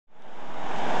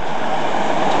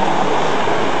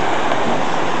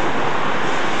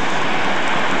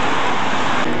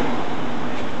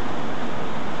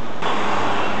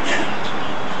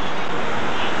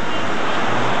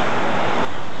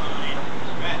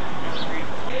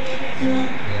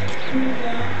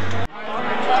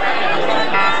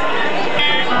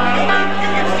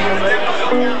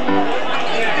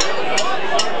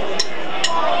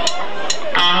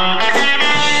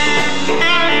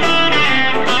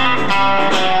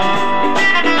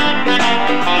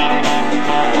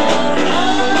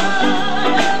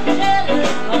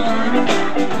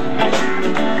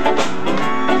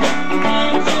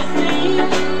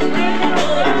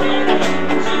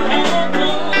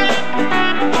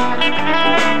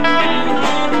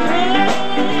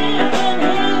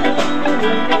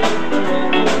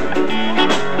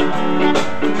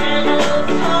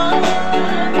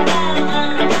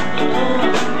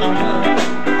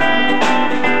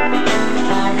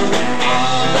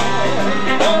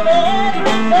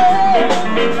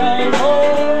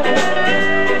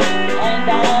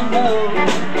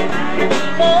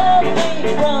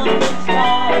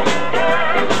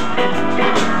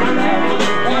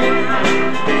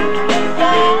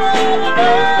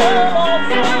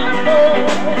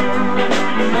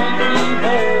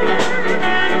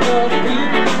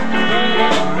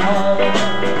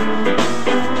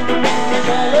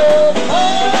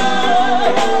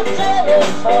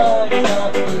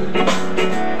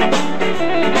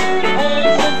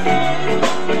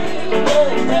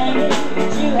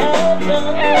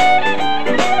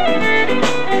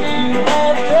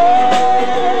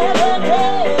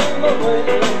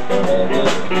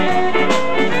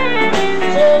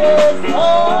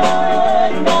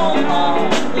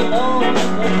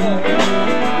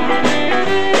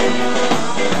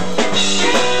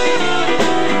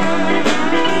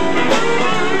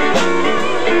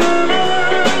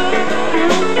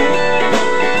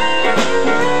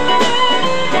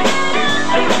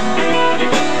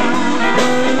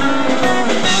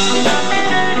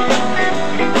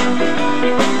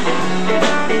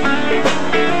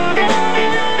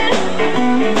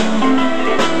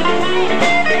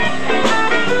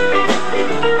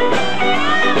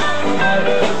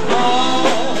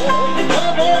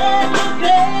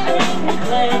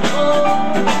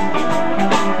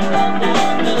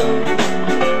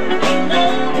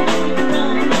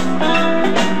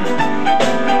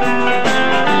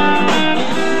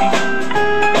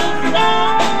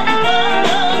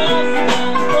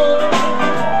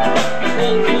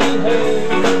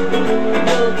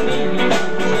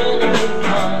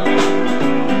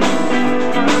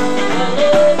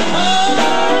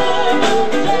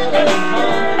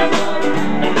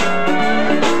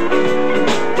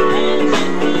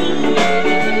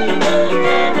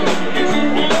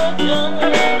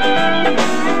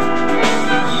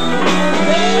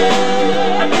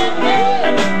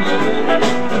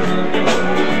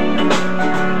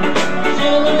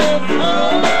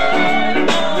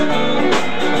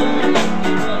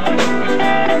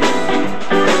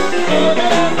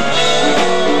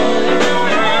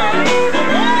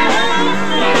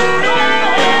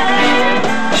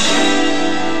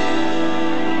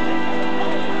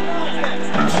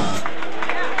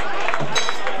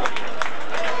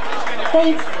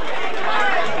Thanks.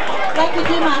 I'd like to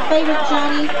do my favorite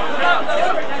Johnny.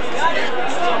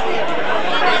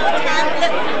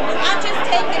 I'll just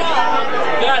take it off.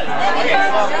 Got it.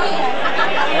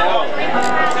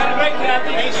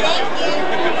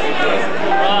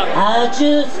 I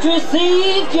just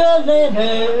received your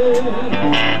letter.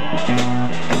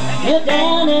 You're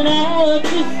down and out,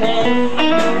 you said.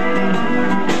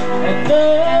 At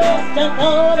first I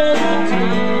thought I would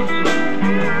tell you.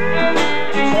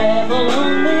 Travel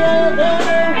on the other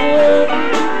world.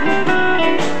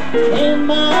 In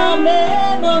my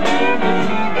memory,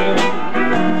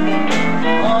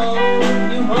 all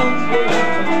you once were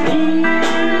to me.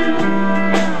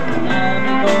 I'm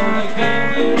gonna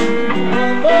give you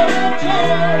one more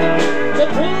chance to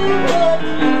prove what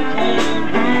you can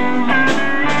be.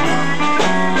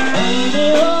 Any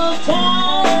old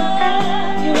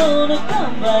time you wanna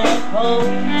come back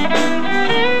home.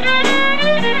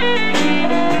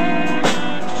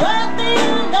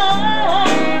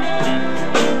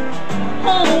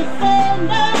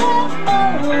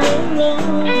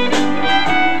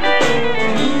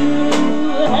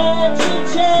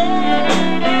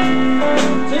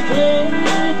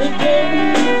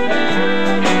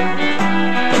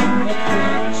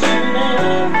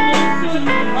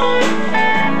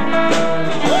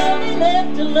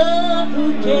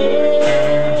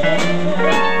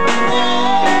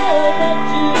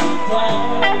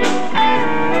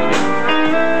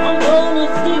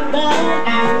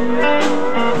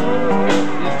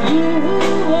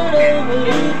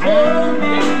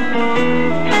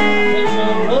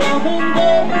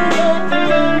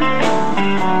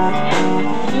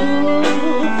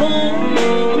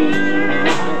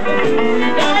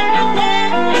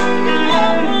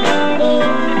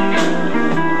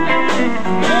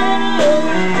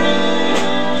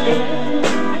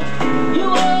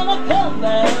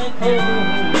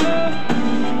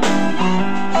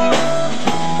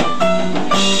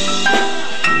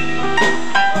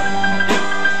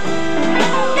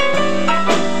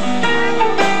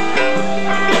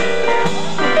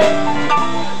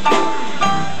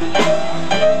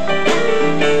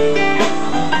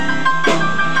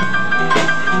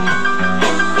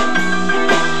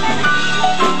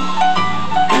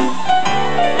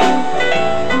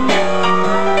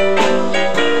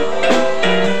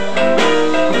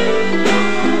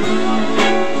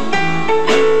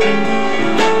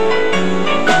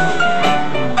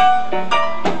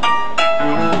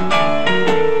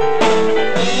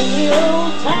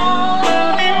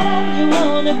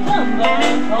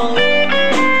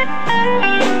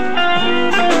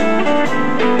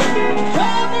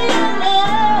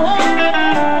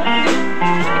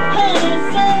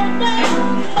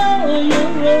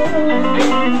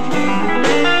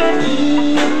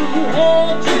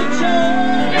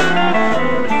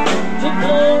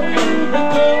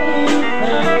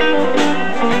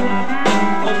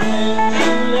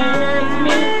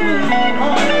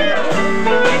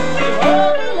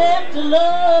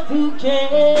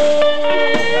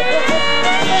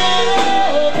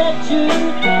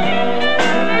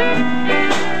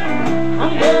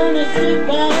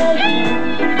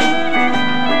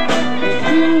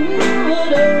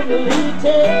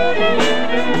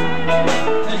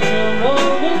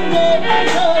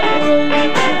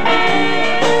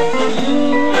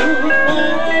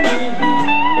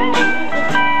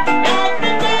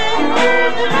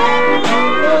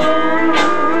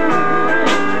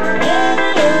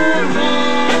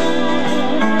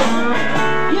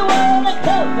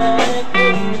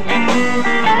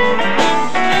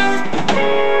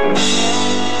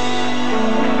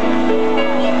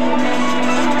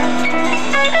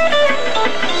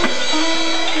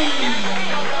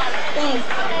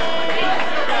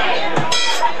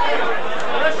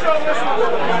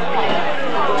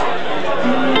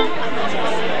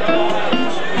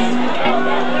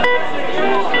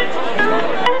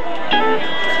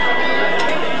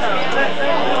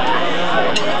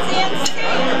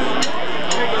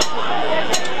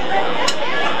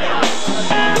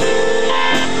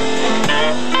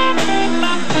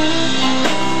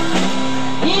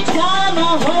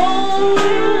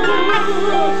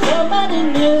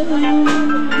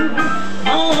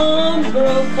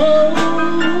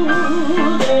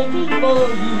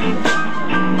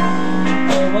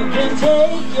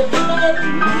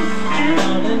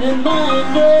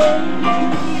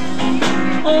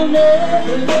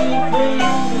 never be free.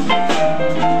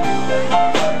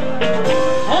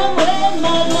 And when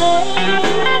my land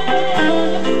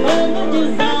and the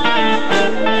desire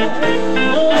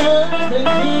no other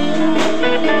feels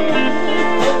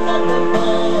but the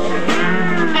fall.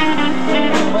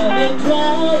 When it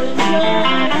dry and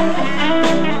dry,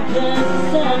 can't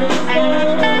satisfy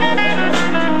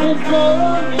it's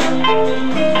lonely.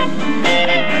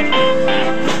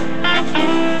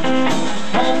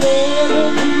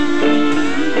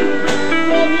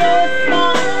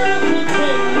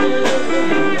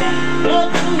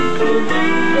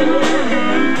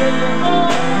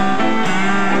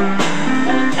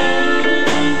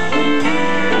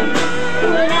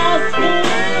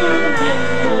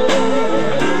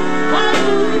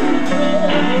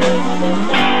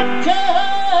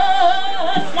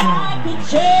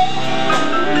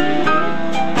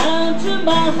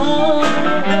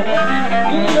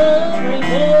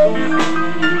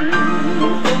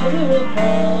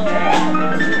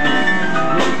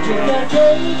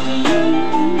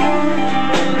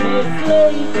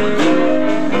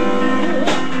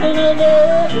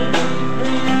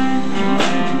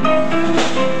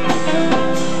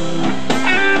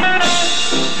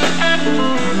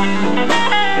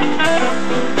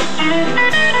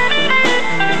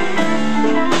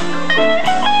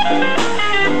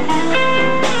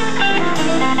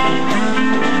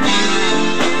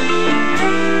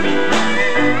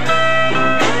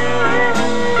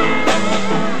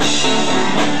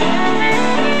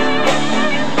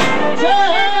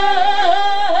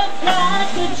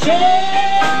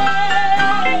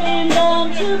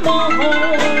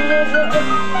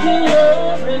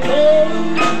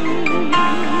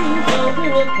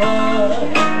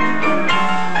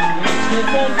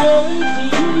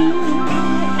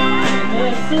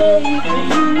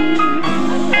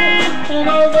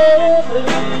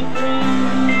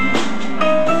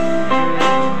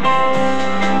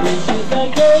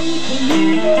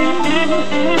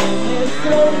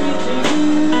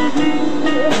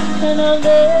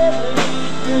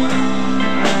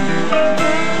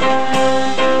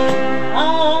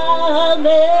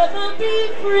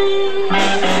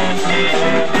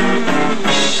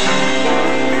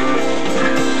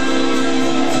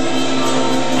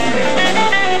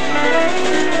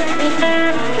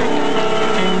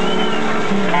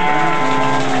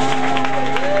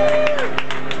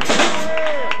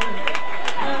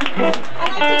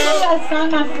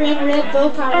 My friend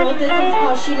Volkaert wrote this one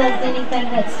called She Loves Anything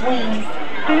That Swings.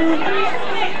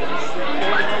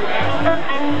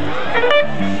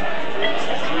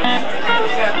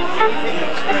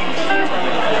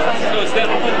 So is that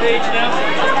on page now?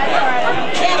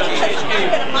 Yeah, because I'm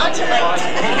going to modulate.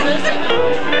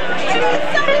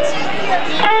 It's so much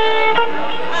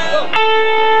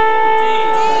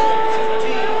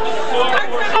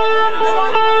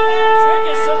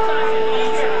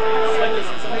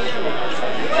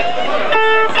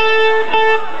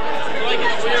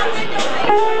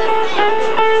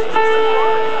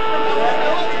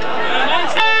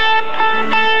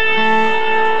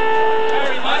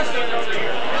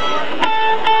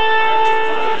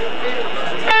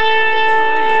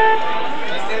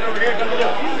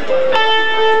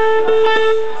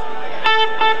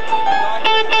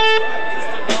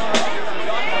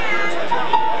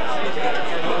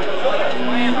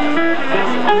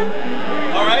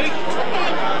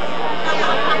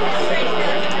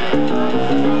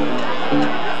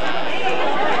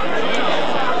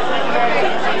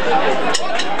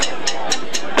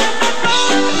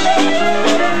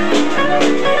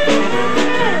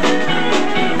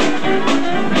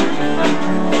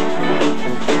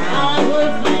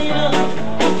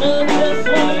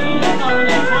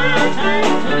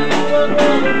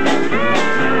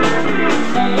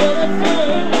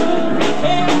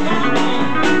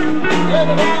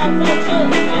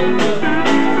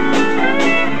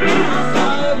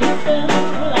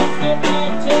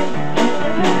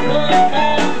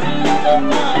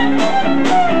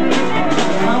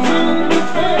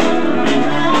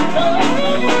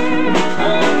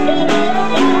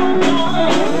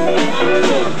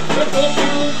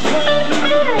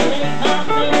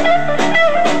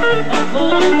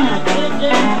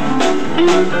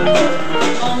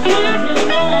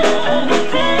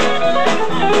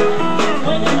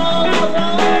When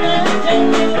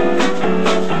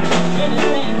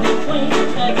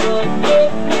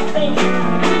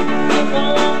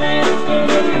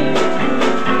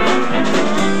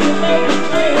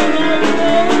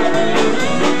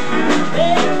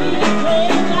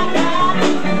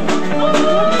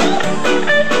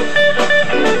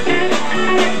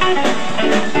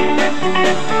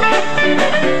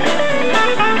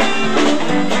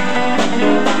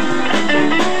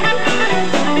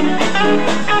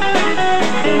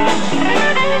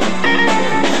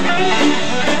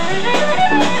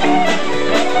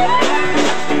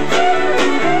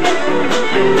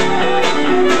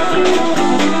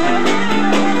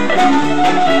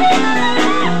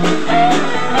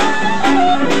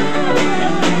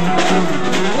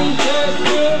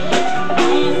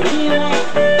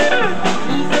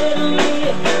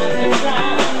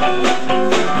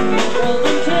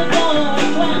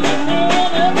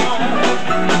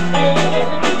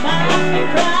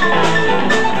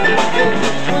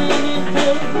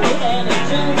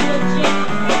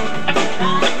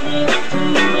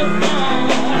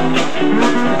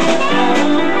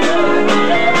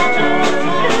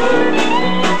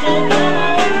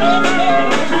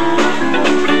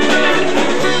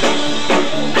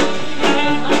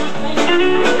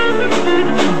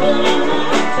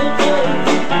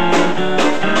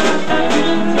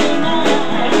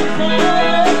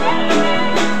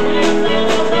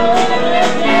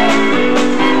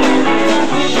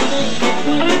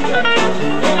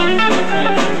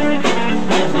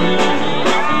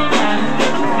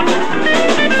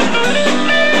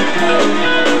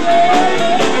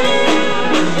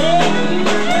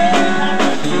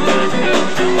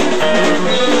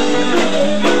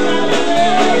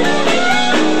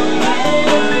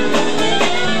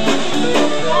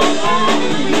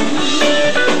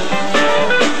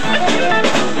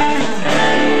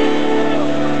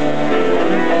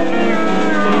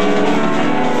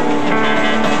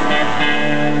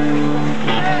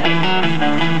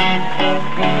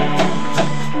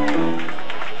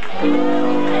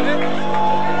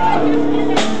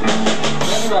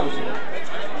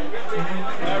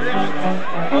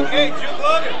Okay, Juke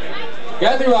Logan.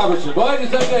 Kathy Robertson. Boy, you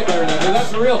said they better than that.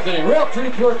 That's the real thing. Real,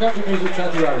 true, pure country music,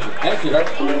 Kathy Robertson. Thank you,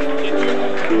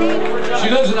 She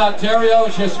lives in Ontario.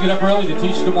 She has to get up early to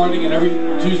teach in the morning, and every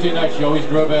Tuesday night she always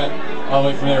drove in all the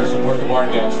way from there to support the barn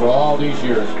dance for all these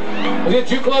years. Okay,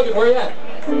 Juke Logan, where you at?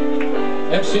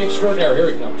 MC extraordinaire.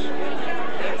 Here he comes.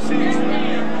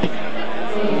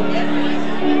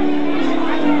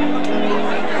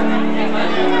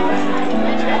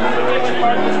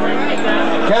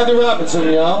 Kathy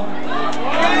Robinson, y'all.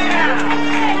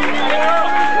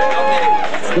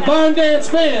 The Barn Dance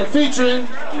Band featuring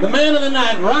the man of the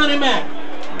night, Ronnie Mack.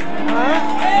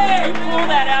 Hey, pull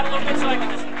that out a little bit so I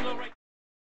can